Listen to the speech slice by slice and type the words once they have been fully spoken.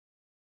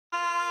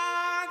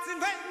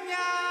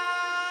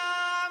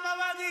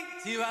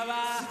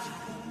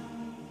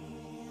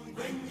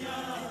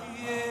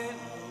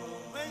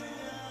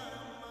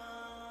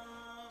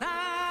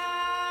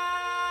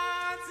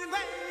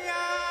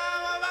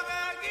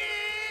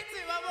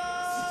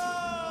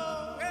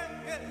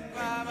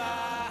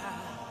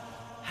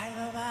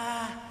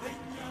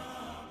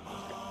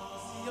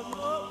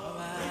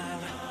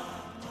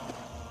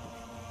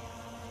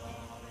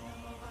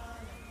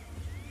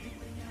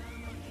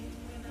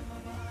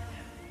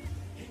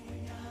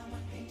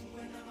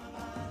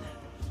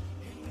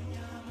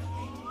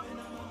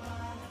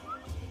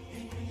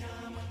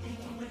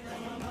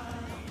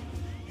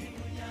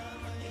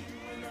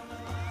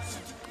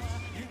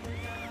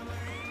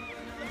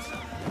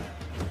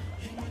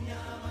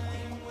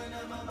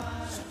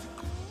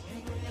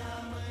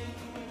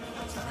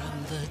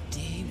From the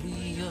day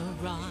we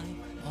arrive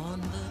on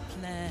the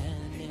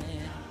planet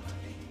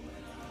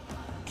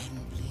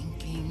and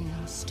blinking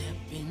step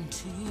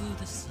into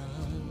the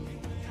sun,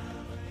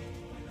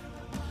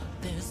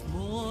 there's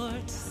more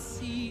to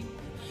see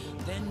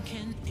than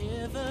can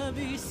ever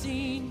be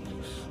seen,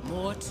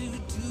 more to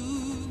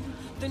do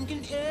than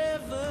can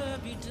ever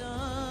be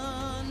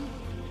done.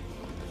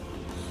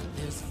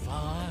 There's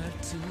far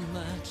too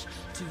much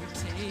to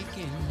take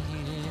in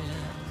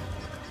here,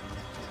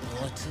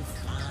 more to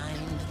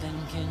find than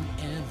can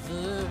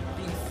ever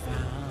be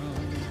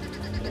found.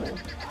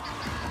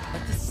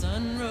 But the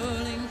sun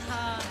rolling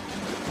high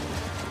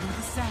through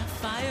the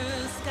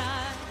sapphire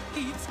sky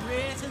keeps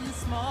great and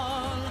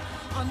small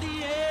on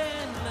the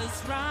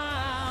endless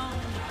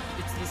round.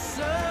 It's the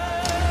circle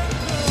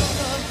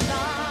of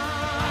life,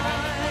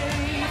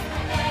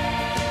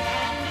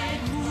 and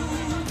it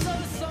moves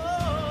us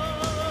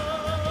all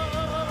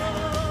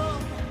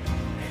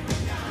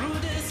through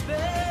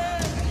despair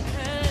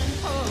and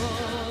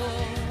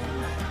hope,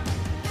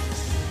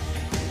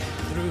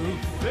 through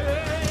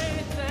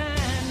faith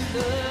and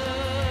love,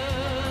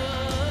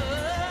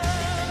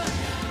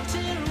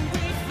 till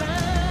we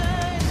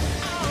find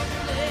our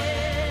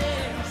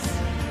place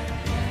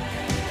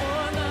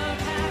on the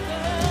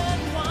path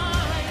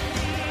unwinding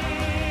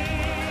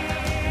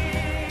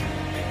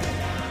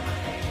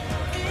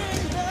in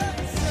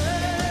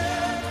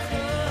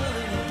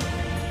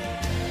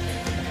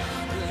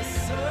the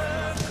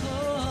circle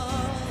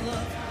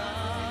of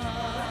life.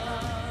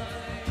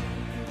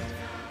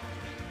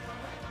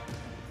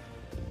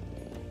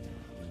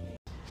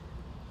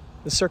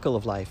 The Circle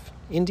of Life,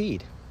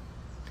 indeed.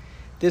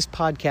 This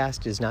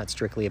podcast is not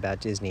strictly about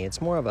Disney. It's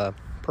more of a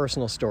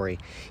personal story.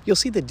 You'll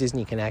see the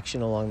Disney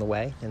connection along the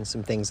way and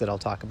some things that I'll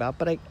talk about,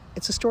 but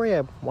it's a story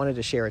I wanted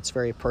to share. It's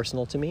very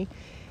personal to me,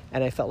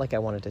 and I felt like I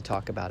wanted to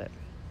talk about it.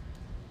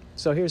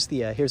 So here's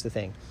the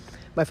thing.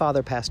 My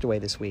father passed away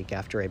this week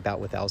after a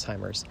bout with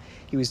Alzheimer's.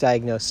 He was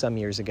diagnosed some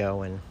years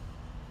ago and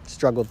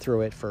struggled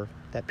through it for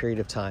that period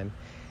of time.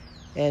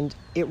 And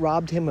it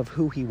robbed him of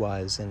who he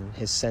was and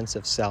his sense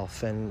of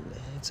self. And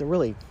it's a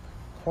really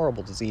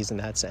horrible disease in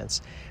that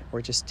sense, where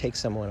it just takes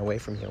someone away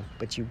from you.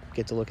 But you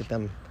get to look at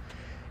them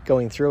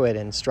going through it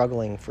and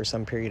struggling for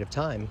some period of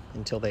time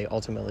until they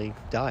ultimately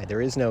die.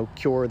 There is no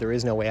cure. There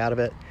is no way out of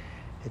it.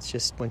 It's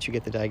just once you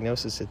get the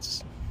diagnosis,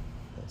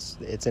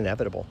 it's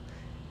inevitable.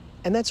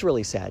 And that's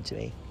really sad to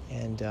me.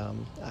 And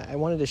I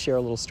wanted to share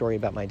a little story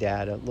about my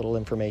dad, a little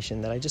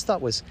information that I just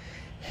thought was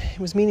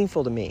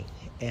meaningful to me.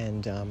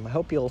 And I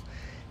hope you'll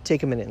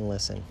take a minute and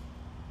listen.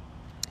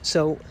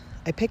 So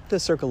I picked The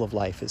Circle of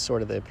Life as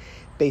sort of the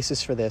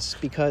basis for this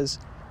because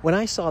when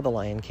I saw The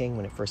Lion King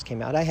when it first came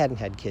out, I hadn't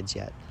had kids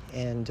yet.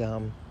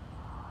 And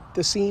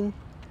the scene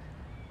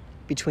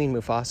between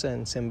Mufasa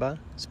and Simba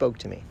spoke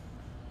to me.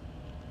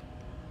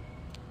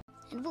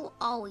 And we'll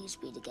always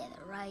be together,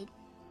 right?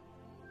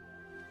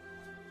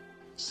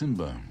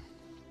 Simba,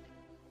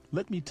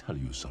 let me tell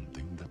you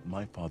something that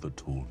my father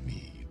told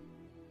me.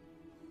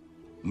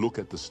 Look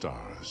at the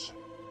stars.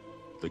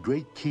 The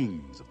great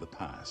kings of the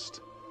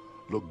past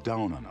look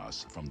down on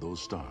us from those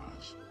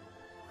stars.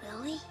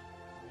 Really?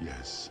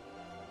 Yes.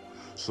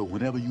 So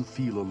whenever you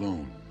feel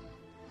alone,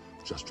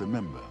 just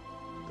remember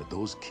that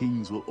those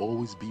kings will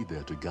always be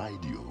there to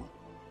guide you.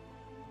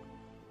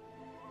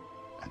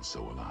 And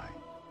so will I.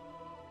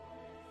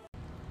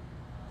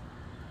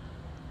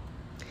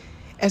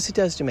 As it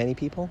does to many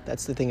people.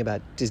 That's the thing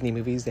about Disney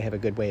movies. They have a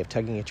good way of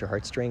tugging at your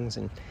heartstrings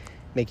and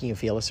making you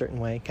feel a certain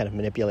way, kind of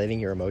manipulating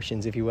your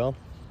emotions, if you will.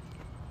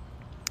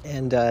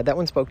 And that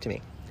one spoke to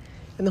me.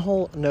 And the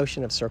whole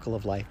notion of Circle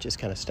of Life just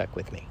kind of stuck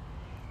with me.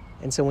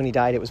 And so when he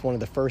died, it was one of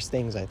the first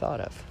things I thought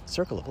of.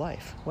 Circle of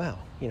Life. Wow.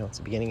 It's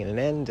a beginning and an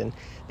end, and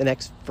the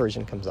next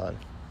version comes on.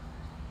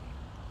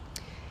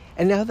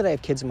 And now that I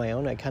have kids of my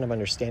own, I kind of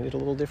understand it a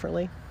little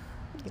differently.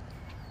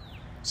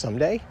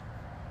 Someday,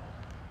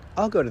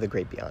 I'll go to the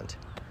great beyond.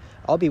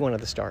 I'll be one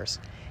of the stars.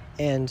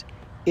 And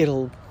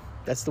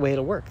that's the way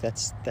it'll work.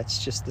 That's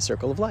just the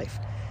circle of life.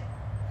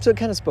 So it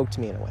kind of spoke to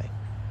me in a way.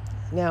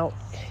 Now,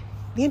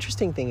 the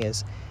interesting thing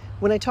is,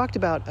 when I talked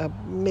about,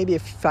 maybe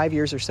 5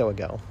 years or so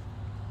ago,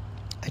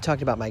 I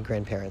talked about my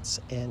grandparents,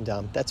 and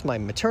that's my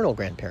maternal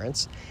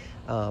grandparents.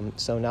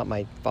 so not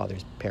my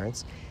father's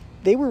parents.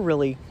 They were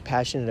really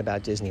passionate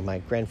about Disney. My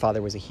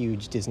grandfather was a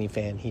huge Disney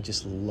fan. He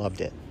just loved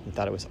it. He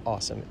thought it was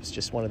awesome. It was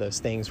just one of those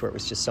things where it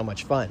was just so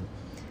much fun.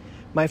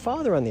 My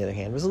father, on the other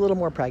hand, was a little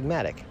more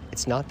pragmatic.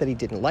 It's not that he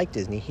didn't like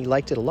Disney. He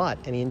liked it a lot,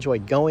 and he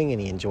enjoyed going,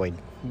 and he enjoyed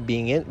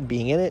being in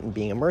it and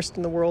being immersed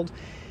in the world.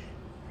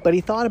 But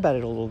he thought about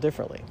it a little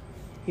differently.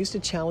 He used to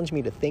challenge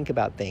me to think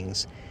about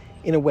things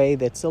in a way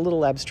that's a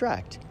little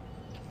abstract.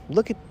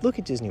 Look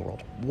at Disney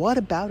World. What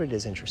about it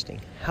is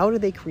interesting? How do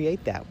they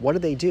create that? What do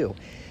they do?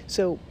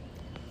 So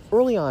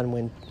early on,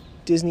 when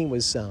Disney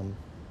was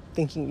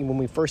thinking, when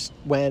we first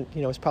went,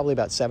 it was probably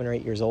about 7 or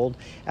 8 years old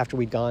after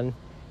we'd gone,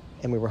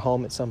 and we were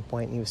home at some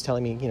point, and he was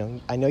telling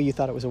me, I know you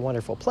thought it was a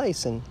wonderful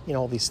place and,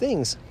 all these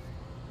things,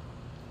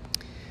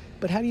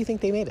 but how do you think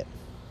they made it?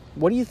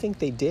 What do you think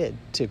they did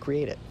to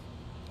create it?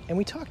 And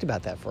we talked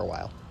about that for a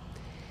while.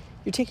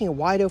 You're taking a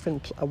wide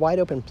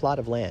open plot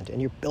of land, and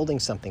you're building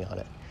something on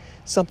it,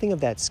 something of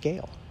that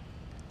scale.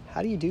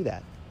 How do you do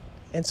that?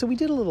 And so we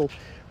did a little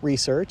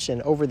research,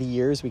 and over the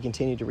years we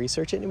continued to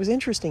research it, and it was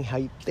interesting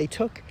how they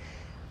took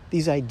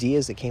these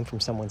ideas that came from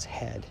someone's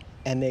head,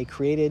 and they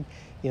created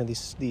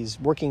these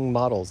working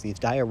models, these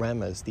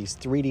dioramas, these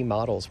 3D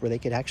models where they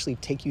could actually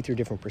take you through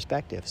different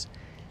perspectives.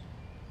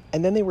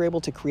 And then they were able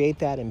to create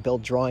that and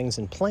build drawings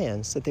and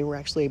plans that they were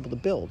actually able to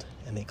build.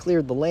 And they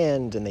cleared the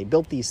land and they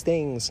built these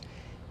things,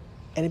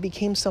 and it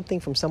became something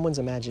from someone's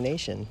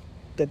imagination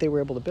that they were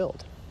able to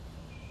build.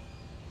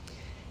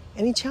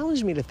 And he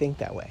challenged me to think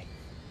that way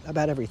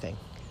about everything.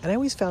 And I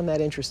always found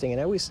that interesting, and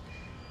I always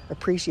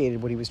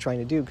appreciated what he was trying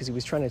to do, because he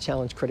was trying to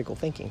challenge critical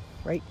thinking,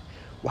 right?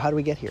 Well, how do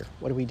we get here?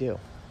 What do we do?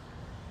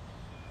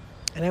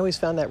 And I always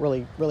found that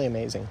really, really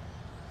amazing.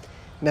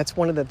 And that's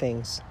one of the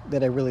things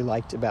that I really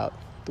liked about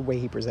the way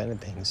he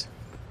presented things.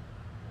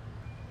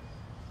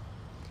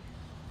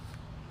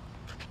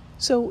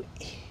 So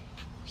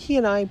he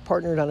and I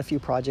partnered on a few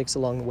projects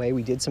along the way.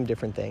 We did some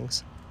different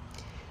things.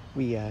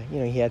 He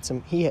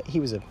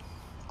was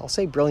I'll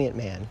say brilliant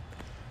man.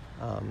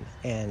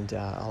 And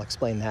I'll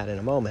explain that in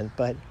a moment.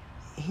 But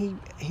he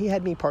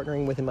had me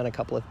partnering with him on a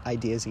couple of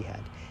ideas he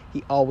had.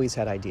 He always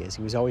had ideas.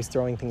 He was always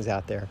throwing things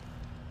out there,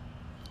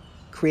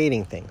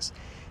 creating things,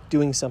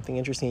 doing something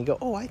interesting. He'd go,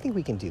 oh, I think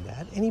we can do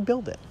that. And he'd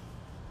build it.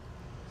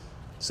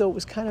 So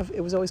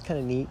it was always kind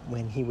of neat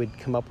when he would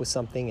come up with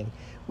something and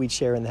we'd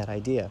share in that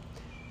idea.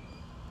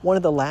 One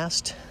of the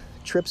last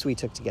trips we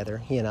took together,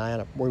 he and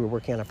I, we were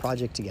working on a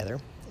project together,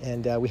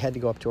 and we had to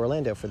go up to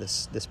Orlando for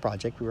this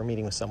project. We were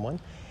meeting with someone,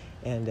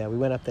 and we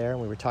went up there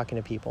and we were talking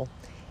to people.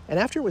 And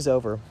after it was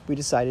over, we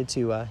decided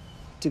to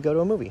go to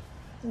a movie.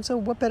 And so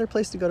what better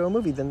place to go to a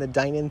movie than the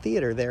Dine-In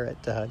Theater there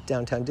at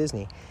Downtown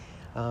Disney.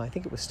 I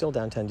think it was still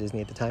Downtown Disney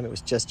at the time. It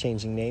was just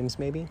changing names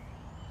maybe.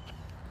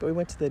 But we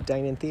went to the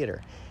Dine-In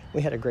Theater.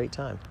 We had a great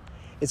time.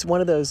 It's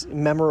one of those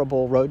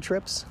memorable road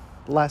trips,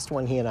 the last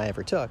one he and I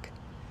ever took.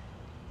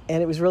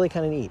 And it was really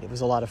kind of neat. It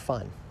was a lot of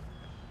fun.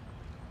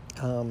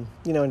 And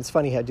it's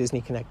funny how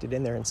Disney connected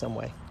in there in some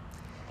way.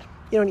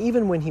 And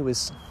even when he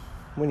was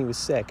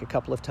sick, a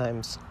couple of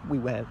times we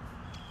went,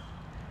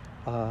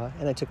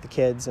 and I took the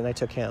kids and I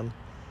took him,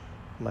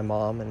 my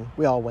mom, and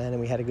we all went and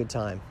we had a good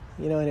time.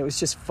 And it was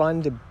just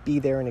fun to be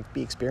there and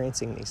be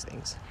experiencing these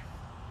things.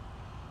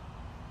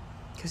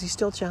 Because he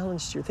still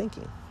challenged your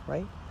thinking,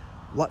 right?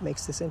 What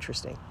makes this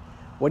interesting?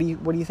 What do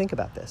you think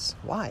about this?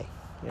 Why?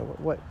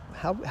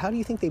 How do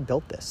you think they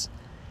built this?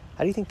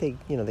 How do you think they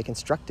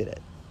constructed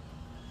it?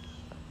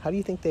 How do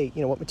you think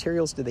what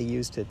materials did they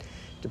use to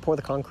pour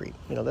the concrete?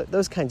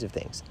 Those kinds of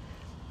things.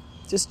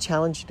 Just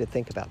challenge you to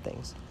think about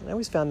things. And I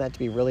always found that to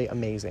be really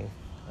amazing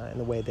in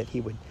the way that he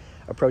would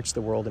approach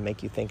the world and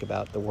make you think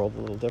about the world a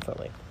little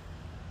differently.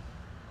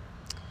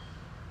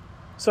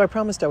 So I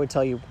promised I would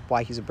tell you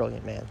why he's a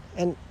brilliant man.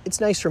 And it's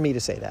nice for me to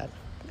say that.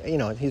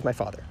 He's my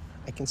father.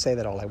 I can say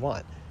that all I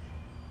want.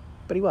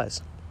 But he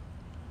was.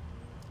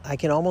 I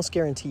can almost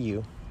guarantee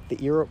you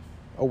that you're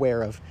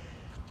aware of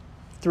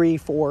 3,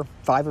 4,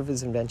 5 of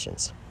his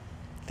inventions.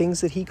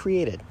 Things that he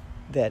created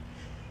that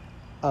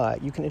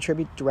you can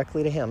attribute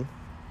directly to him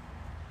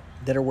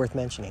that are worth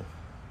mentioning.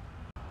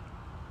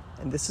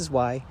 And this is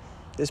why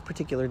this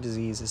particular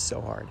disease is so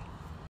hard.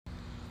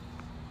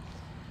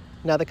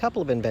 Now, the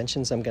couple of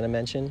inventions I'm going to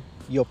mention,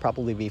 you'll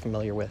probably be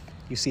familiar with.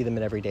 You see them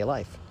in everyday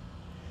life.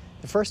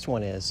 The first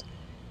one is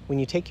when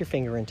you take your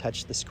finger and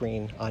touch the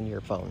screen on your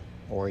phone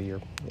or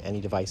any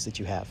device that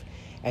you have,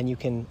 and you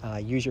can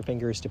use your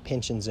fingers to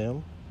pinch and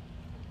zoom.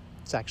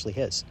 It's actually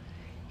his.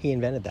 He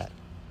invented that.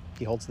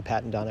 He holds the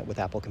patent on it with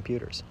Apple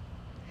computers.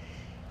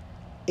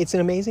 It's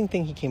an amazing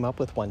thing he came up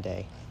with one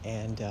day,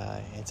 and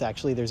it's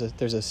actually, there's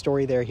a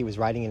story there. He was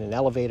riding in an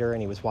elevator,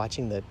 and he was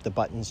watching the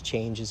buttons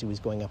change as he was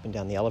going up and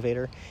down the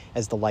elevator,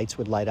 as the lights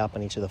would light up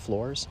on each of the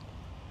floors.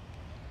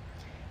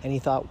 And he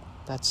thought,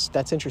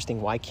 that's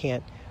interesting. Why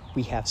can't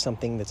we have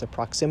something that's a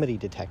proximity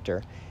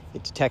detector?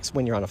 It detects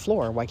when you're on a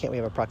floor. Why can't we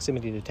have a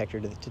proximity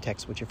detector that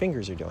detects what your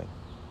fingers are doing?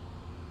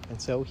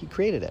 And so he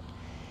created it.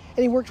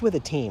 And he worked with a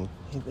team.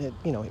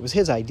 It was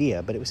his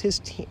idea, but it was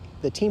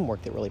the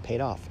teamwork that really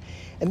paid off.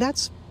 And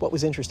that's what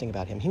was interesting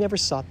about him. He never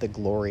sought the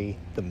glory,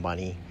 the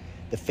money,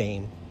 the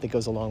fame that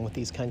goes along with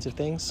these kinds of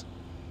things.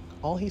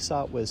 All he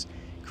sought was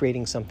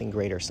creating something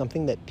greater,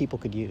 something that people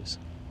could use.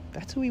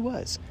 That's who he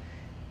was.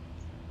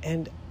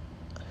 And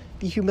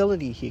the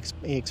humility he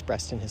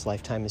expressed in his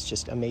lifetime is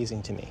just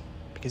amazing to me,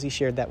 because he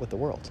shared that with the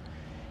world.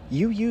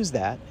 You use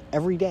that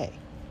every day.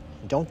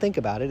 Don't think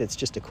about it. It's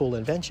just a cool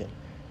invention.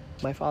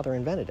 My father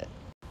invented it.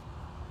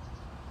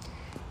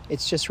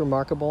 It's just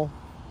remarkable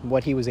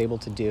what he was able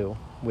to do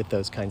with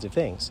those kinds of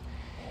things.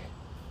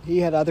 He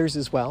had others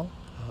as well.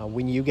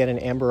 When you get an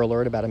Amber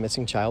Alert about a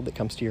missing child that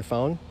comes to your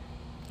phone,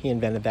 he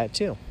invented that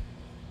too.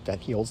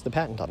 That he holds the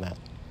patent on that,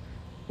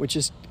 which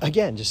is,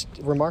 again, just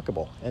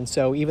remarkable. And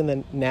so even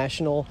the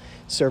national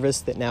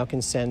service that now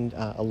can send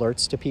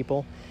alerts to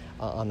people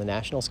on the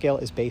national scale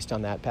is based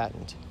on that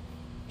patent.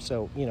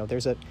 So,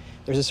 there's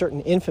a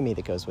certain infamy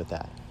that goes with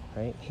that,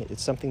 right?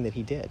 It's something that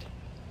he did.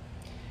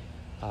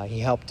 He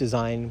helped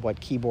design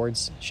what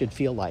keyboards should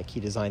feel like. He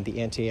designed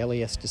the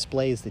anti-alias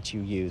displays that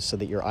you use so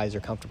that your eyes are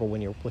comfortable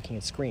when you're looking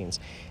at screens,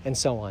 and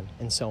so on,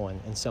 and so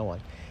on, and so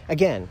on.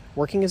 Again,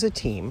 working as a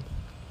team.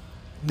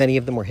 Many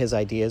of them were his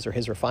ideas or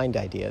his refined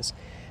ideas,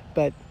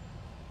 but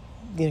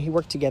he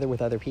worked together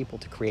with other people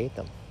to create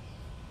them.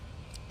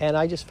 And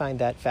I just find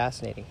that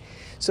fascinating.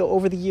 So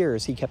over the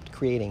years, he kept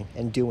creating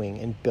and doing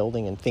and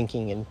building and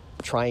thinking and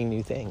trying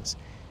new things.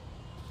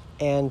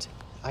 And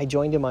I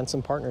joined him on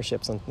some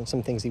partnerships on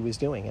some things he was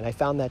doing, and I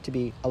found that to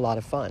be a lot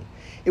of fun.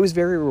 It was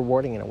very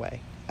rewarding in a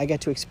way. I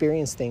got to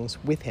experience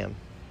things with him.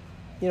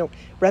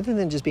 Rather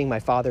than just being my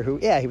father who,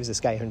 he was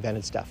this guy who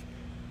invented stuff.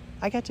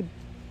 I got to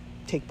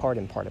take part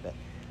in part of it.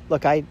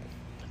 Look, I'm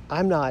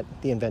not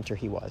the inventor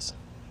he was.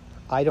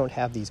 I don't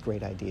have these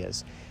great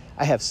ideas.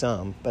 I have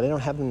some, but I don't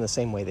have them the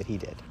same way that he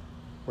did,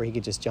 where he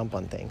could just jump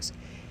on things.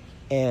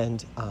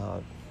 And,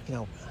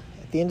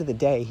 at the end of the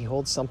day, he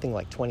holds something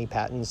like 20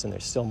 patents, and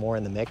there's still more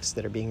in the mix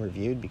that are being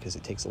reviewed because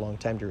it takes a long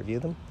time to review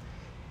them.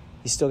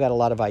 He's still got a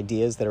lot of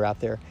ideas that are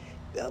out there.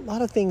 A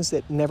lot of things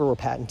that never were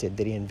patented,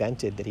 that he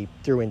invented, that he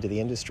threw into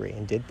the industry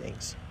and did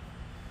things.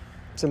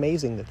 It's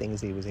amazing the things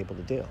that he was able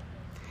to do.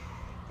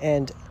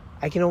 And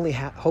I can only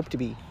hope to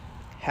be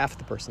half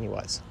the person he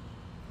was,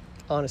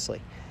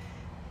 honestly.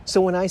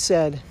 So when I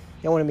said,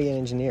 I want to be an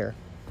engineer,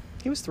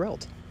 he was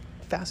thrilled,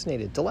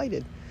 fascinated,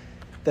 delighted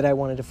that I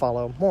wanted to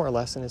follow more or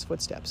less in his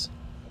footsteps.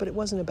 But it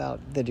wasn't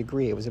about the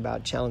degree. It was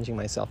about challenging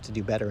myself to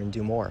do better and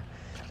do more.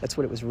 That's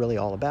what it was really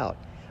all about.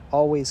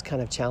 Always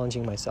kind of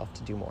challenging myself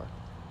to do more.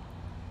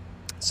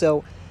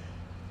 So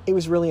it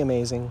was really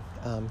amazing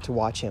to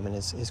watch him and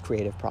his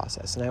creative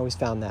process. And I always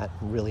found that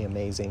really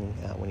amazing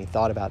when he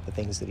thought about the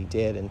things that he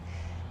did and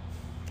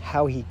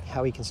how he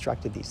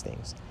constructed these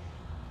things.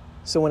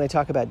 So when I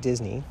talk about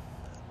Disney,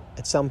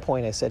 at some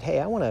point I said, hey,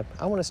 I want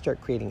to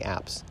start creating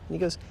apps. And he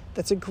goes,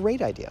 that's a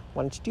great idea.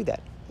 Why don't you do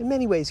that? In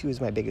many ways, he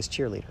was my biggest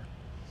cheerleader.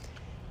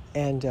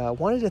 And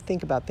wanted to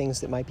think about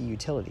things that might be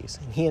utilities.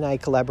 And he and I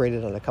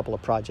collaborated on a couple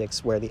of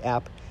projects where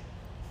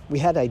we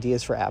had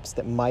ideas for apps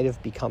that might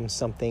have become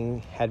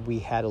something had we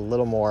had a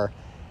little more,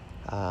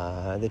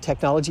 the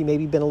technology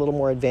maybe been a little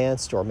more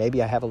advanced, or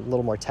maybe I have a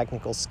little more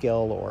technical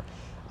skill, or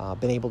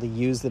been able to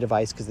use the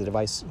device, because the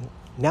device,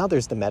 now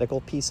there's the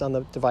medical piece on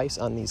the device,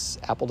 on these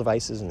Apple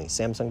devices and these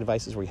Samsung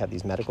devices where you have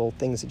these medical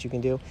things that you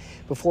can do.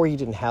 Before you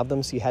didn't have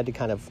them, so you had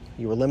to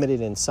you were limited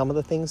in some of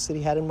the things that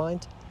he had in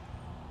mind,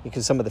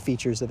 because some of the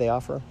features that they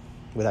offer,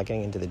 without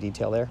getting into the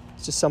detail there,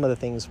 it's just some of the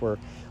things were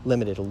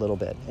limited a little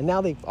bit. And now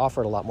they've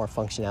offered a lot more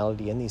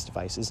functionality in these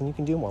devices, and you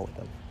can do more with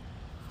them.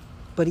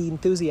 But he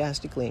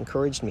enthusiastically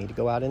encouraged me to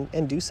go out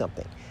and do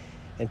something,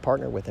 and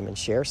partner with him and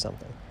share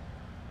something.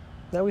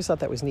 And I always thought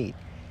that was neat.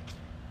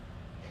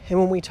 And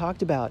when we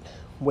talked about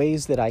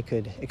ways that I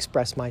could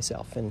express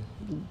myself and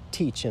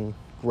teach and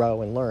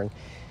grow and learn,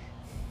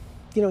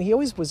 he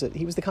always was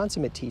he was the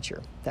consummate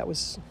teacher. He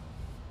was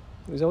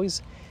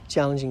always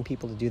challenging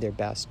people to do their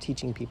best,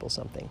 teaching people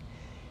something.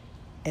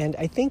 And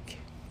I think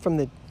from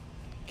the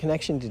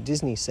connection to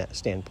Disney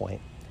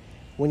standpoint,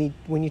 when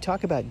you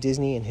talk about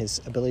Disney and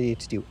his ability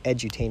to do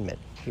edutainment,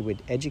 he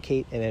would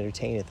educate and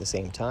entertain at the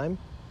same time.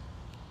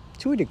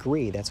 To a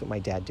degree, that's what my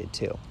dad did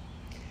too.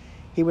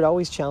 He would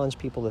always challenge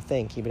people to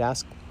think. He would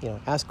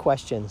ask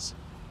questions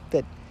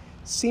that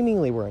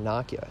seemingly were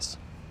innocuous,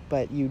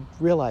 but you'd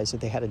realize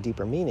that they had a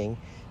deeper meaning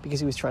because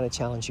he was trying to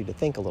challenge you to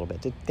think a little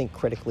bit, to think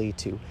critically,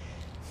 to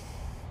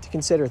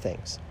consider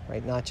things,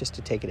 right? Not just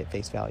to take it at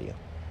face value.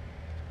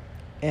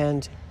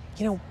 And,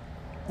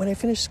 when I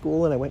finished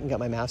school and I went and got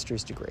my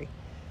master's degree,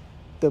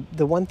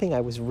 the one thing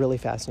I was really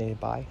fascinated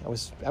by,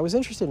 I was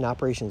interested in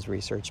operations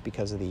research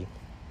because of the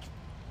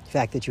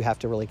fact that you have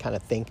to really kind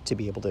of think to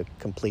be able to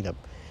complete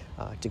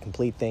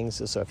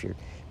things. So if you're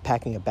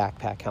packing a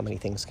backpack, how many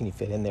things can you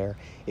fit in there?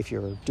 If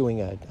you're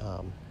doing a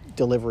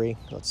delivery,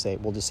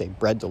 we'll just say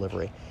bread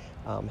delivery,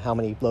 how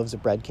many loaves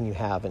of bread can you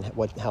have, and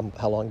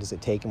how long does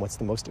it take, and what's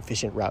the most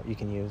efficient route you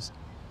can use?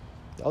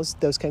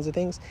 Those kinds of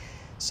things.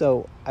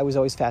 So I was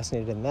always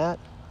fascinated in that.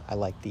 I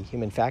like the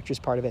human factors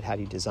part of it. How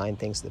do you design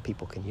things so that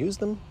people can use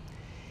them?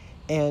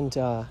 And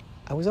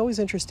I was always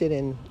interested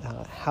in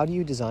how do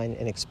you design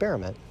an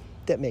experiment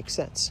that makes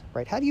sense,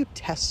 right? How do you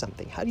test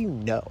something? How do you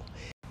know?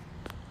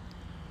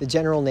 The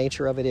general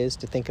nature of it is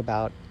to think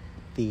about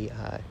the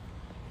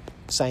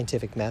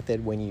scientific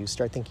method when you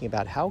start thinking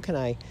about how can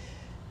I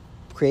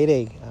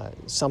create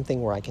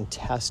something where I can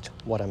test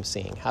what I'm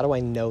seeing? How do I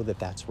know that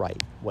that's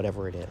right,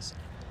 whatever it is?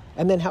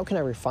 And then how can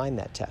I refine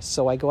that test?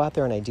 So I go out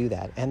there and I do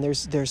that. And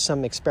there's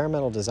some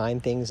experimental design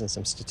things and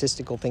some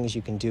statistical things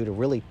you can do to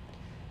really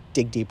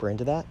dig deeper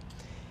into that,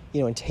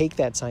 and take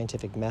that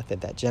scientific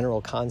method, that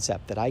general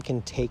concept that I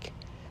can take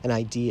an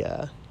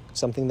idea,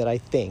 something that I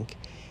think,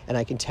 and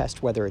I can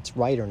test whether it's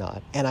right or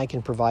not. And I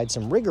can provide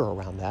some rigor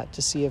around that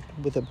to see if,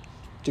 with a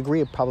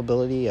degree of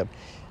probability, of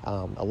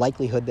a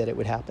likelihood that it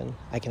would happen,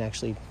 I can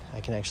actually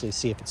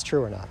see if it's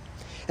true or not.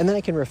 And then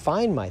I can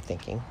refine my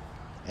thinking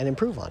and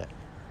improve on it.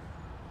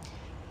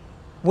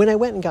 When I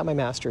went and got my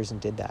master's and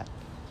did that,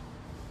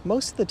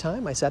 most of the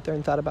time I sat there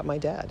and thought about my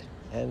dad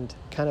and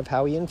kind of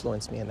how he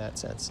influenced me in that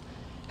sense.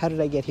 How did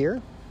I get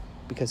here?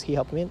 Because he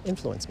helped me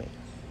influence me.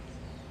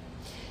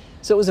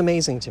 So it was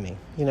amazing to me,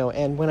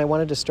 and when I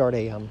wanted to start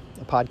a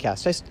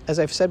podcast, as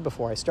I've said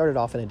before, I started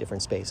off in a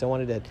different space. I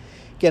wanted to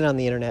get on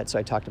the internet, so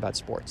I talked about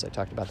sports. I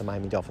talked about the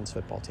Miami Dolphins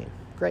football team.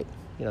 Great.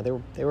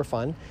 They were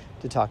fun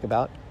to talk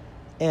about.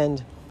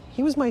 And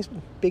he was my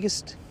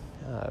biggest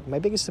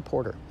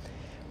supporter.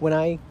 When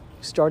I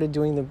started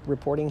doing the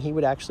reporting, he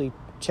would actually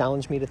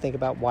challenge me to think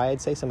about why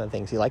I'd say some of the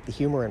things. He liked the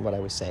humor in what I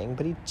was saying,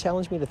 but he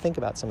challenged me to think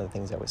about some of the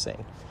things I was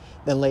saying.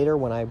 Then later,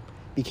 when I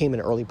became an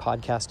early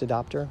podcast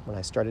adopter, when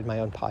I started my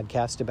own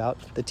podcast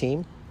about the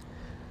team,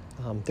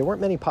 there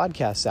weren't many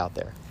podcasts out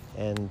there,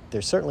 and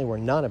there certainly were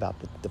none about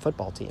the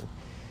football team.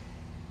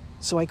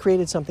 So I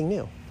created something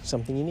new,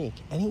 something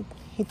unique, and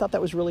he thought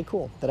that was really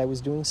cool, that I was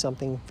doing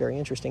something very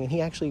interesting, and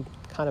he actually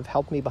kind of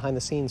helped me behind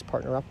the scenes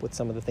partner up with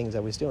some of the things I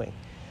was doing.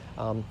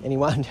 And he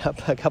wound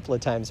up a couple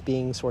of times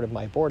being sort of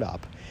my board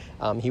op.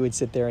 He would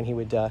sit there and he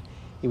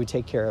would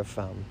take care of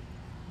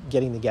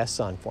getting the guests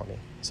on for me,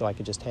 so I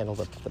could just handle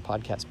the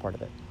podcast part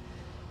of it.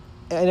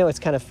 And I know it's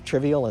kind of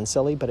trivial and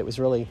silly, but it was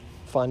really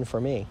fun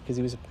for me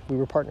because we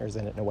were partners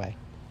in it in a way.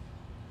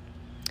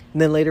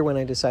 And then later, when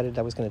I decided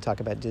I was going to talk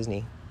about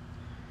Disney,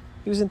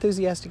 he was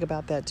enthusiastic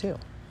about that too.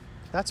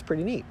 That's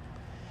pretty neat.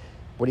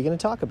 What are you going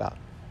to talk about?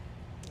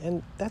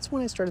 And that's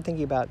when I started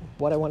thinking about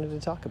what I wanted to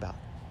talk about.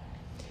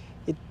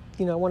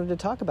 I wanted to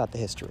talk about the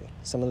history,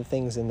 some of the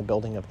things in the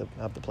building of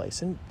the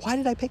place. And why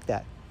did I pick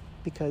that?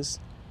 Because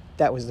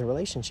that was the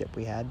relationship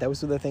we had.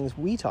 Those were the things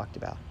we talked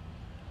about.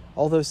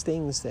 All those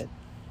things that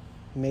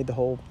made the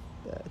whole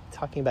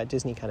talking about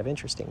Disney kind of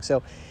interesting.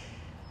 So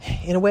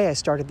in a way, I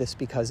started this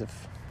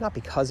not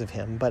because of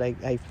him, but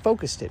I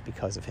focused it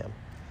because of him.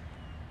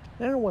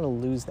 And I don't want to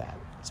lose that,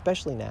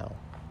 especially now.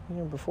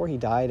 Before he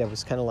died, I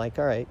was kind of like,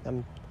 all right,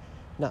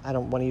 I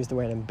don't want to use the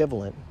word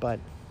ambivalent,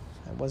 but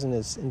I wasn't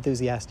as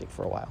enthusiastic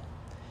for a while.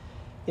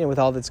 With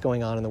all that's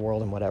going on in the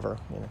world and whatever.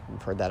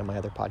 You've heard that in my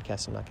other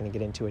podcasts. I'm not going to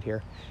get into it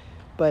here.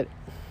 But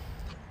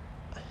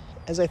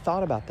as I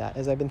thought about that,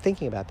 as I've been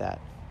thinking about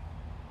that,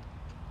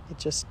 it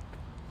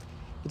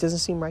doesn't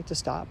seem right to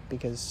stop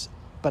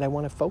but I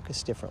want to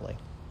focus differently.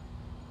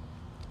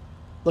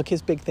 Look,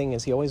 his big thing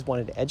is he always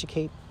wanted to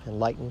educate,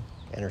 enlighten,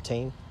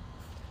 entertain,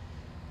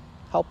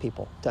 help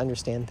people to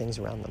understand things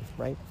around them,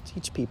 right?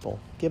 Teach people,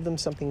 give them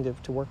something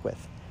to work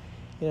with,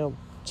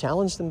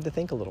 challenge them to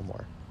think a little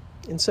more.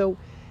 And so,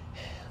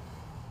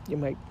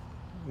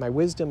 my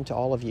wisdom to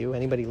all of you,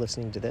 anybody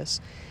listening to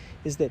this,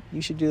 is that you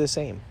should do the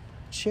same.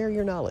 Share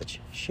your knowledge.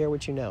 Share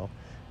what you know.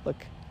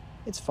 Look,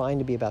 it's fine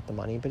to be about the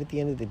money, but at the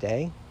end of the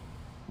day,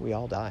 we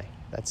all die.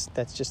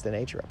 That's just the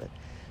nature of it.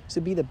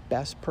 So be the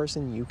best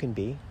person you can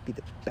be. Be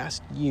the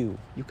best you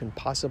can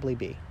possibly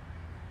be.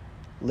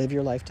 Live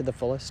your life to the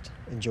fullest.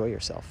 Enjoy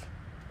yourself.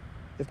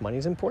 If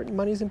money's important,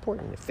 money's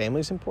important. If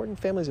family's important,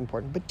 family's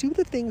important. But do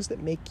the things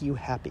that make you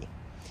happy.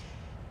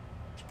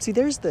 See,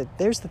 there's the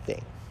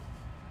thing.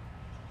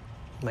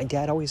 My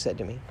dad always said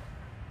to me,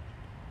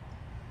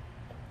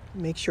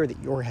 make sure that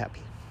you're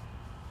happy.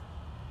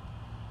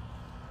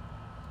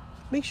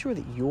 Make sure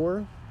that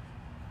you're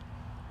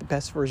the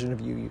best version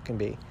of you can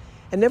be.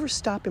 And never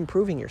stop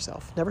improving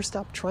yourself. Never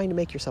stop trying to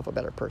make yourself a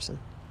better person.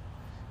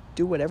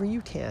 Do whatever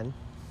you can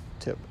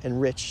to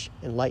enrich,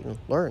 enlighten,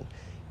 learn.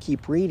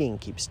 Keep reading,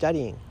 keep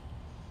studying.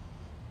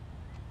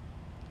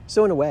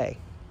 So in a way,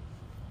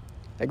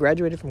 I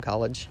graduated from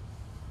college.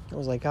 I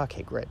was like,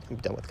 okay, great, I'm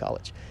done with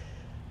college.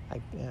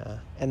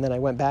 And then I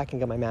went back and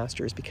got my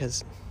master's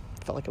because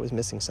I felt like I was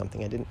missing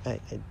something. I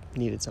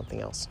needed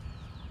something else.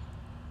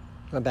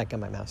 I went back, got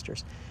my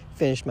master's,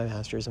 finished my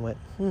master's and went,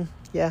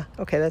 yeah,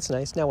 okay, that's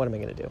nice. Now what am I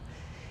going to do?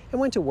 I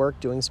went to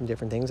work doing some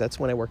different things. That's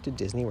when I worked at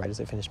Disney, right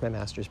as I finished my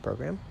master's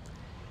program.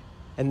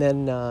 And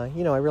then,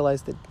 I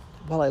realized that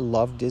while I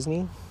loved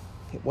Disney,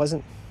 it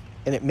wasn't,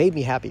 and it made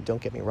me happy,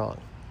 don't get me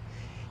wrong,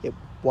 it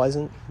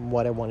wasn't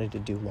what I wanted to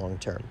do long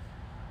term.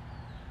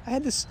 I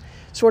had this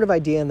sort of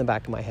idea in the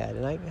back of my head,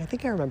 and I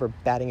think I remember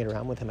batting it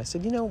around with him. I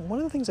said, one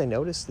of the things I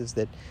noticed is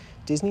that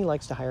Disney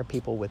likes to hire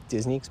people with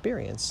Disney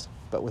experience,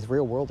 but with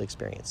real-world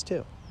experience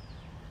too.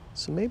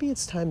 So maybe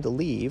it's time to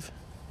leave,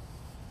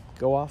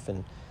 go off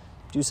and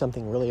do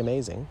something really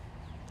amazing,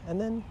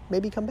 and then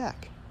maybe come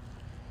back.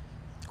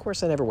 Of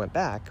course, I never went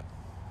back,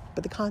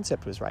 but the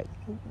concept was right.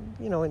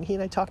 And he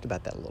and I talked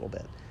about that a little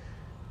bit.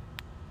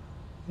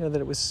 That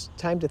it was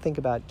time to think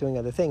about doing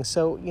other things.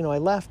 So, I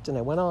left and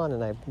I went on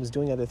and I was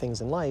doing other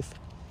things in life.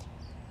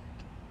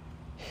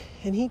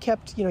 And he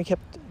kept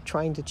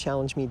trying to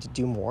challenge me to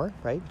do more,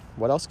 right?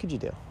 What else could you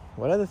do?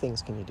 What other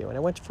things can you do? And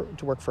I went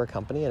to work for a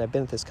company, and I've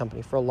been at this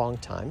company for a long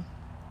time.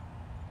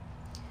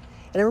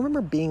 And I remember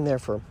being there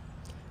for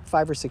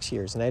 5 or 6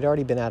 years, and I'd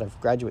already been out of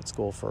graduate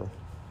school for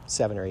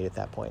 7 or 8 at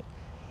that point.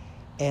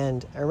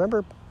 And I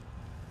remember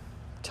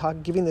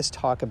giving this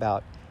talk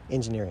about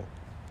engineering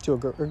to a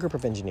group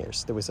of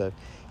engineers. There was an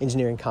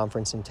engineering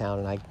conference in town,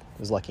 and I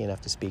was lucky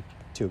enough to speak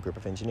to a group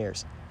of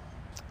engineers.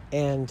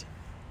 And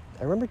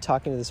I remember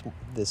talking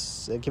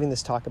to giving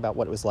this talk about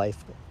what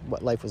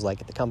life was like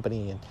at the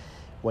company and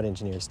what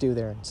engineers do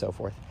there and so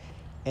forth.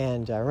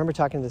 And I remember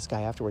talking to this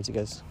guy afterwards. He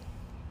goes,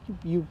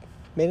 "You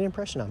made an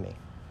impression on me.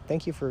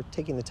 Thank you for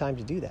taking the time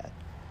to do that."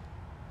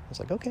 I was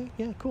like, "Okay,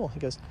 yeah, cool." He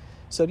goes,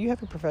 "So do you have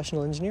your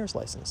professional engineer's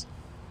license?"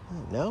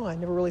 "No, I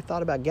never really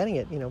thought about getting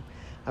it.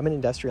 I'm an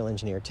industrial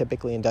engineer.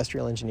 Typically,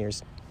 industrial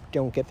engineers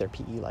don't get their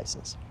PE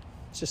license.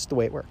 It's just the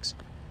way it works.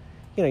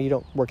 You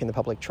don't work in the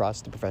public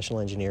trust. The professional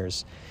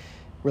engineers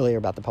really are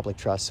about the public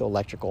trust, so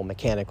electrical,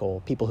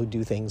 mechanical, people who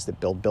do things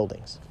that build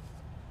buildings.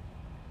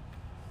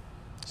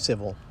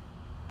 Civil,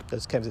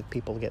 those kinds of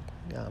people get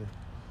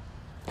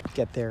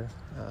their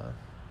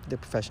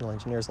professional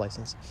engineer's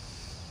license."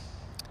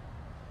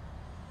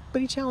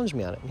 But he challenged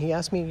me on it, and he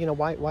asked me,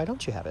 why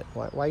don't you have it?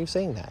 Why are you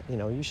saying that?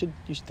 You should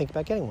think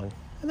about getting one.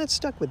 And that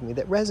stuck with me,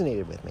 that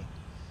resonated with me.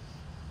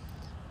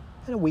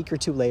 And a week or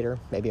two later,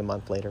 maybe a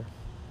month later,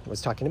 I was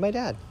talking to my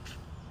dad.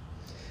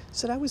 I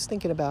said, "I was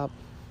thinking about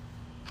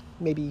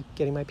maybe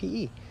getting my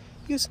PE."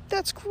 He goes,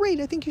 "That's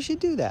great, I think you should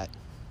do that."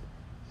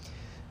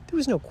 There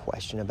was no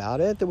question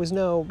about it.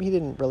 He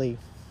didn't really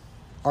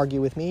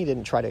argue with me. He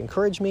didn't try to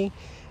encourage me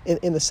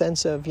in the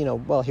sense of,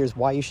 well, here's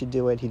why you should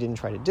do it. He didn't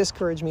try to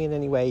discourage me in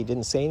any way. He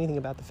didn't say anything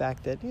about the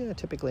fact that,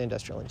 typically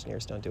industrial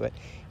engineers don't do it.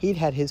 He'd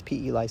had his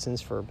PE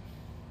license for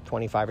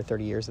 25 or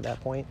 30 years at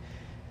that point.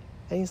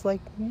 And he's like,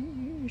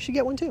 "You should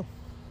get one too.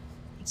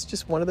 It's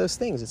just one of those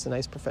things. It's a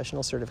nice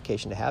professional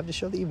certification to have to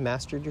show that you've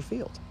mastered your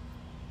field."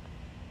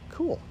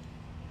 Cool.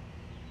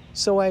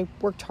 So I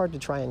worked hard to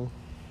try and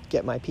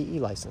get my PE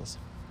license.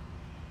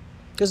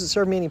 Does it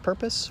serve me any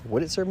purpose?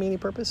 Would it serve me any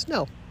purpose?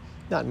 No,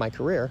 not in my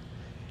career.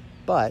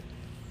 But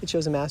it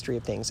shows a mastery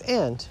of things.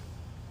 And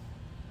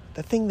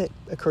the thing that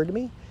occurred to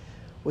me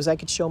was I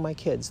could show my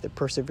kids that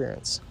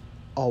perseverance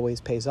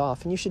always pays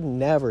off, and you should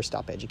never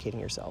stop educating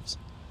yourselves,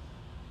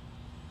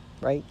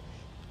 right?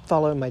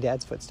 Follow in my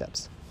dad's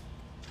footsteps.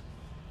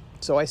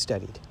 So I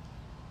studied,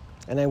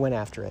 and I went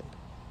after it,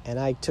 and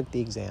I took the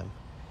exam,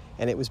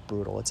 and it was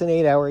brutal. It's an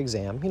 8-hour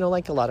exam,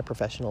 like a lot of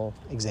professional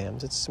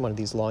exams. It's one of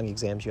these long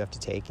exams you have to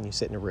take, and you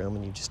sit in a room,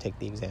 and you just take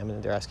the exam,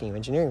 and they're asking you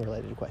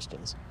engineering-related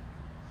questions.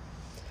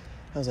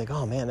 I was like,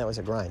 "Oh man, that was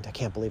a grind. I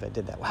can't believe I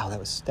did that. Wow, that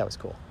was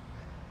cool."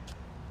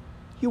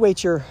 You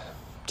wait your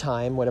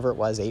time, whatever it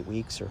was, 8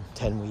 weeks or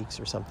 10 weeks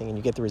or something, and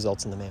you get the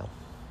results in the mail.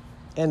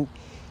 And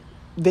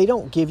they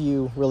don't give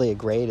you really a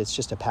grade, it's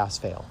just a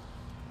pass-fail.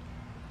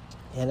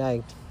 And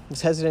I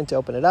was hesitant to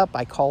open it up.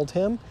 I called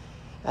him,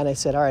 and I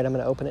said, "All right, I'm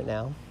going to open it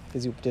now,"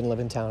 because he didn't live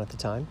in town at the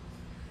time.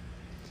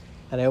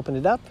 And I opened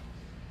it up,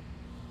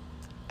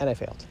 and I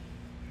failed.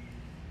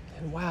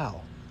 And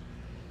wow,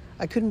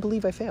 I couldn't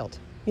believe I failed.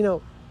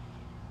 You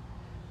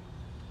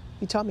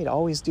taught me to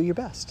always do your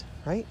best,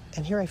 right?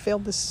 And here I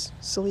failed this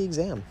silly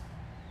exam.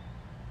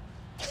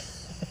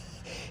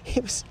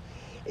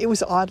 It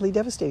was oddly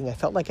devastating. I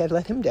felt like I'd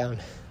let him down.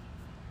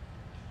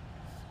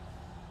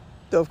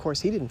 Though, of course,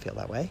 he didn't feel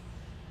that way.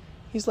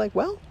 He's like,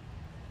 "Well,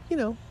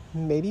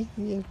 maybe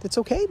it's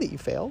okay that you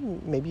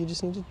failed. Maybe you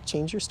just need to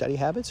change your study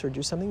habits or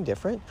do something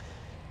different.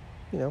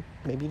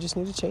 Maybe you just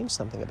need to change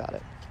something about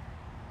it."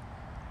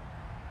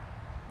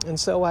 And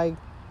so I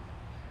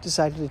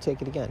decided to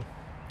take it again.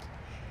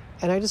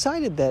 And I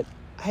decided that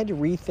I had to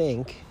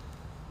rethink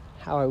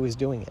how I was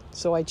doing it.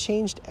 So I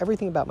changed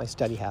everything about my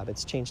study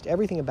habits, changed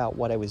everything about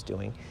what I was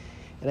doing.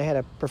 And I had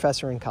a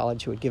professor in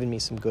college who had given me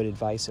some good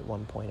advice at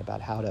one point about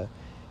how to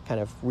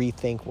kind of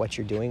rethink what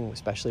you're doing,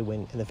 especially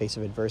when in the face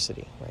of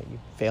adversity, right? You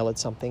fail at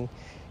something,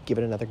 give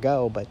it another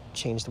go, but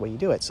change the way you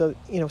do it. So,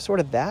 sort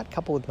of that,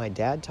 coupled with my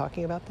dad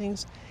talking about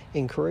things,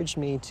 encouraged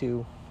me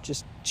to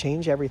just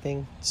change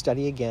everything,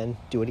 study again,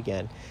 do it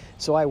again.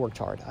 So I worked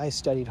hard. I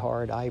studied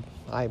hard. I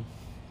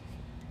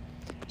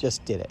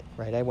just did it,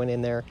 right? I went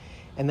in there,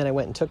 and then I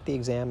went and took the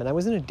exam, and I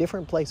was in a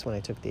different place when I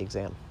took the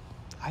exam.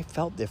 I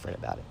felt different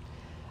about it.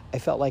 I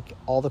felt like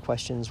all the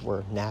questions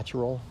were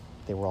natural.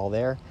 They were all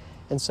there.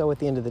 And so at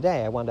the end of the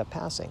day, I wound up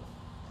passing.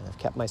 And I've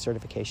kept my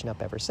certification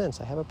up ever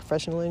since. I have a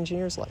professional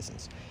engineer's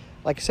license.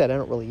 Like I said, I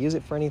don't really use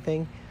it for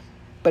anything,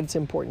 but it's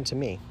important to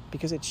me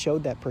because it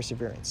showed that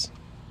perseverance.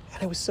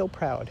 And I was so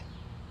proud.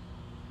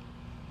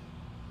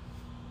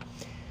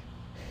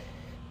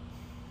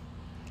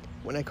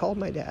 When I called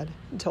my dad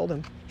and told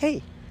him,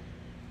 hey,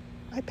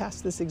 I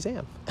passed this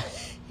exam.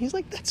 He's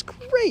like, that's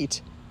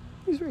great.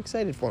 He was very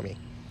excited for me.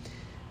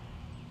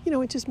 You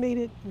know, it just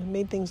made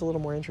things a little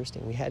more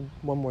interesting. We had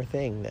one more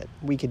thing that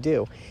we could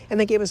do. And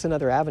they gave us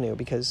another avenue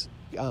because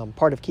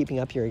part of keeping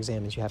up your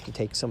exam is you have to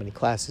take so many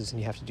classes and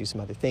you have to do some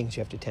other things.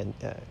 You have to attend,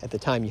 at the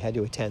time you had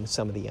to attend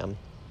some of the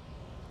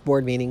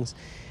board meetings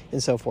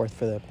and so forth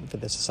for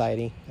the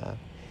society.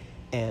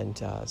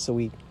 So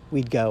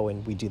we'd go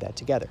and we'd do that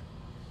together.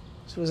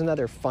 So it was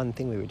another fun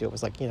thing we would do. It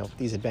was like, you know,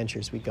 these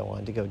adventures we'd go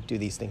on to go do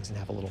these things and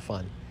have a little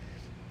fun.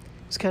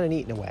 It was kind of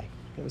neat in a way.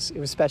 It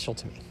was special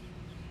to me.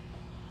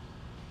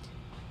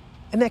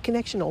 And that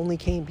connection only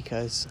came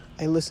because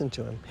I listened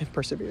to him and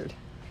persevered.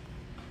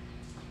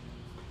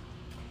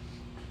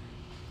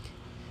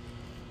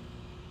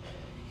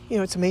 You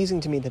know, it's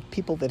amazing to me that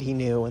people that he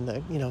knew and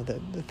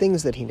the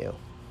things that he knew,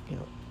 you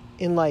know,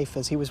 in life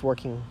as he was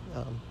working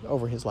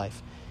over his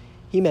life,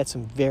 he met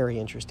some very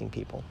interesting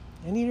people.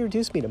 And he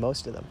introduced me to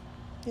most of them.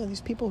 You know,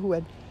 these people who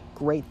had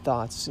great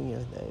thoughts, you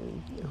know,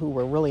 who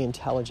were really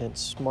intelligent,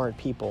 smart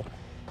people,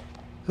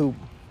 who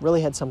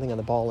really had something on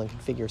the ball and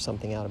could figure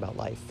something out about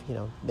life. You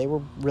know, they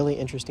were really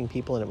interesting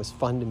people, and it was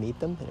fun to meet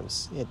them,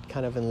 and it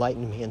kind of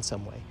enlightened me in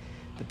some way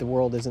that the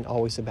world isn't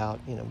always about,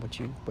 you know,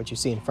 what you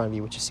see in front of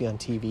you, what you see on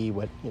TV,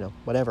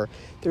 whatever.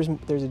 There's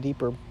a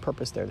deeper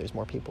purpose there. There's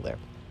more people there.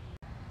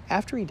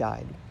 After he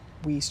died,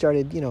 we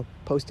started, you know,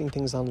 posting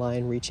things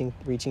online,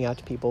 reaching out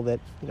to people that,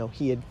 you know,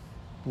 he had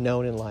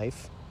known in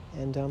life,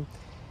 and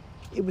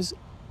it was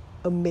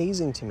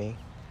amazing to me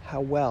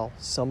how well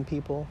some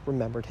people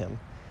remembered him.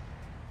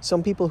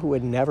 Some people who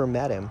had never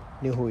met him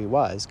knew who he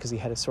was because he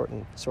had a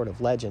certain sort of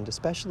legend.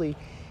 Especially,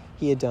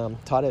 he had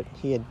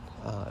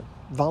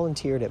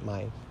volunteered at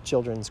my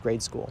children's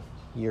grade school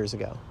years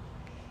ago,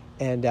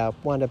 and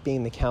wound up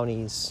being the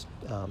county's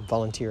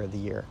volunteer of the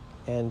year.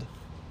 And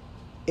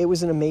it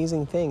was an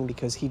amazing thing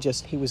because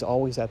he was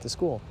always at the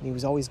school. He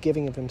was always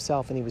giving of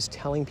himself, and he was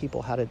telling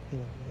people how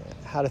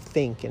to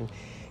think and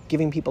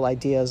giving people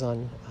ideas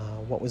on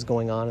what was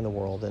going on in the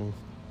world, and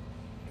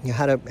you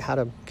know, how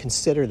to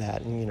consider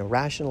that and, you know,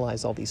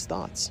 rationalize all these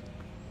thoughts.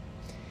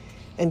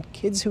 And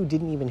kids who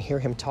didn't even hear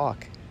him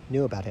talk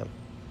knew about him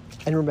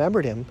and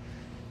remembered him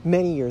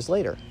many years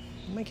later.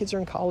 My kids are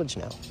in college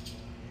now,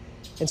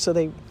 and so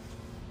they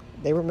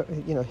remember,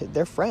 you know,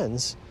 their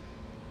friends,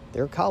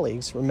 their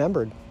colleagues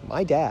remembered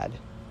my dad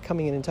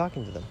coming in and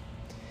talking to them.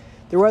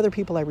 There were other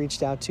people I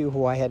reached out to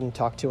who I hadn't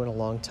talked to in a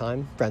long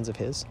time, friends of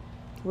his,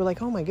 who were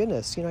like, oh my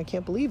goodness, you know, I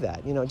can't believe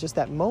that. You know, just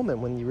that moment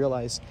when you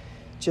realize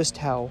just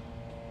how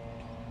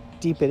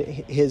deep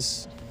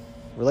his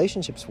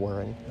relationships were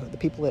and the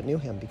people that knew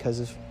him because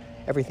of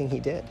everything he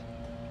did.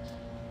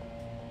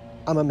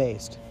 I'm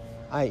amazed.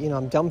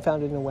 I'm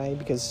dumbfounded in a way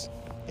because,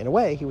 in a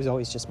way, he was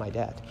always just my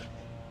dad.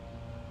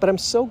 But I'm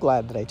so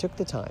glad that I took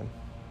the time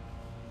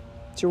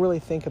to really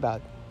think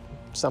about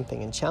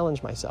something and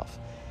challenge myself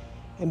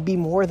and be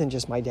more than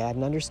just my dad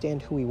and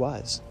understand who he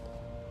was.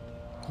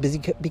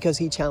 Because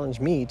he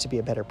challenged me to be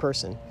a better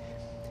person.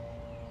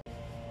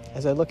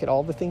 As I look at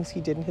all the things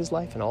he did in his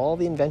life and all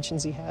the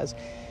inventions he has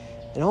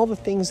and all the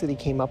things that he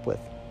came up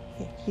with,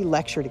 he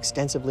lectured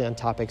extensively on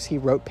topics. He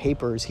wrote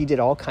papers. He did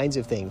all kinds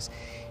of things.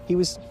 He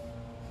was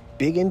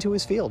big into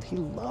his field. He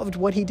loved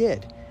what he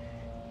did.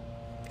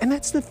 And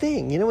that's the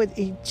thing. You know,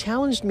 he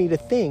challenged me to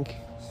think,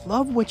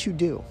 love what you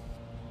do.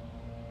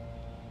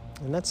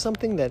 And that's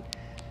something that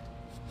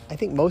I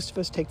think most of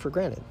us take for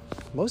granted.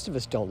 Most of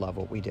us don't love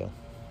what we do.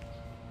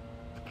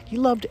 He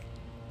loved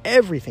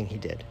everything he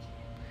did.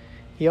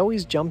 He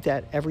always jumped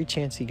at every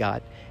chance he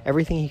got,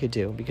 everything he could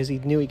do, because he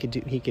knew he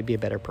could be a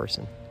better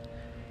person.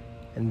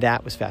 And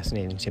that was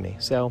fascinating to me.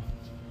 So,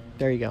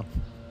 there you go.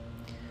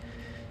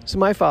 So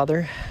my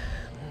father,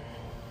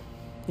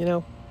 you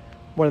know,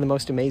 one of the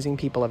most amazing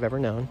people I've ever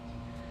known,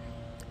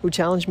 who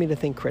challenged me to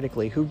think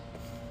critically, who,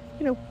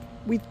 you know,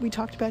 we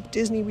talked about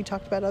Disney, we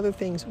talked about other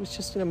things. It was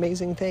just an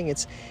amazing thing.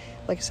 It's,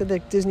 like I said, the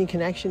Disney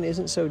connection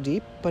isn't so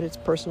deep, but it's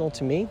personal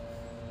to me,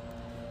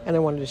 and I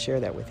wanted to share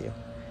that with you.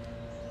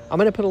 I'm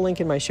going to put a link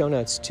in my show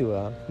notes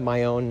to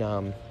my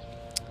own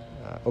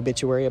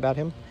obituary about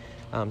him,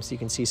 so you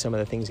can see some of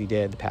the things he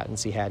did, the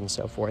patents he had, and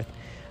so forth.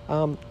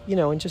 You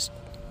know, and just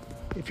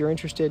if you're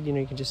interested, you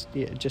know, you can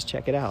just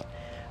check it out.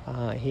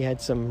 He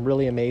had some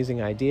really amazing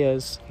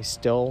ideas. He's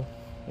still,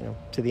 you know,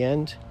 to the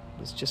end,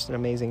 was just an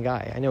amazing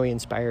guy. I know he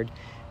inspired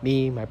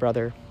me, my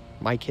brother,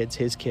 my kids,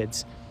 his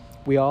kids.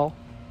 We all,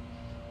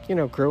 you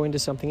know, grew into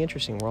something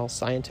interesting. We're all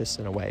scientists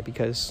in a way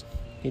because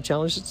he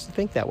challenged us to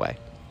think that way.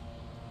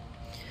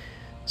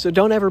 So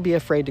don't ever be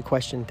afraid to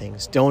question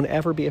things. Don't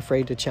ever be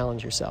afraid to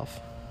challenge yourself.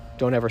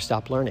 Don't ever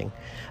stop learning.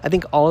 I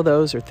think all of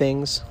those are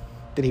things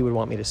that he would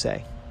want me to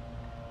say.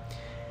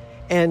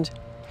 And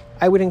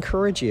I would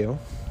encourage you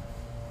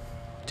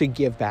to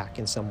give back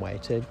in some way,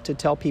 to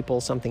tell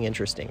people something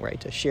interesting,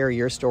 right? To share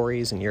your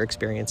stories and your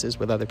experiences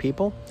with other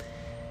people.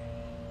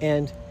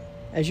 And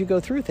as you go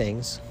through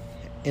things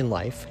in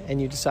life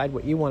and you decide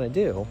what you want to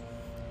do,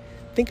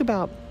 think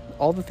about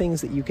all the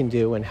things that you can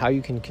do and how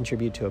you can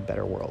contribute to a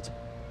better world,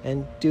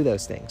 and do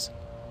those things.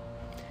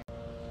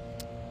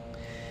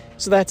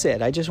 So that's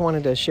it. I just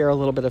wanted to share a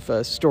little bit of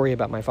a story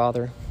about my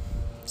father,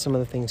 some of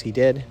the things he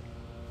did,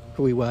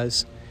 who he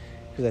was,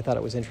 because I thought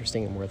it was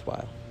interesting and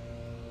worthwhile.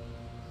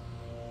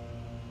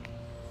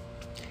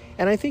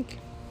 And I think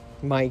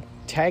my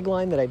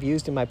tagline that I've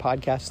used in my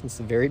podcast since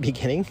the very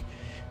beginning,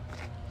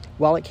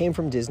 while it came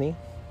from Disney,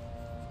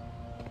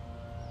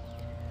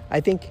 I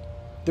think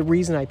the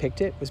reason I picked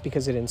it was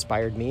because it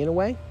inspired me in a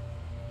way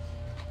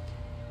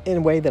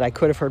that I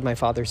could have heard my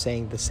father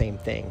saying the same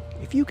thing.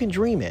 If you can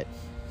dream it,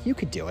 you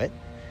could do it.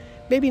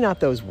 Maybe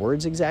not those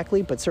words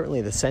exactly, but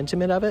certainly the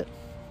sentiment of it.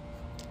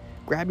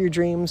 Grab your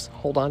dreams,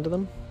 hold on to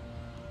them.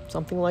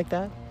 Something like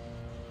that.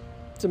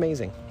 It's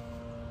amazing.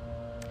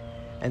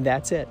 And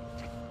that's it.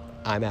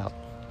 I'm out.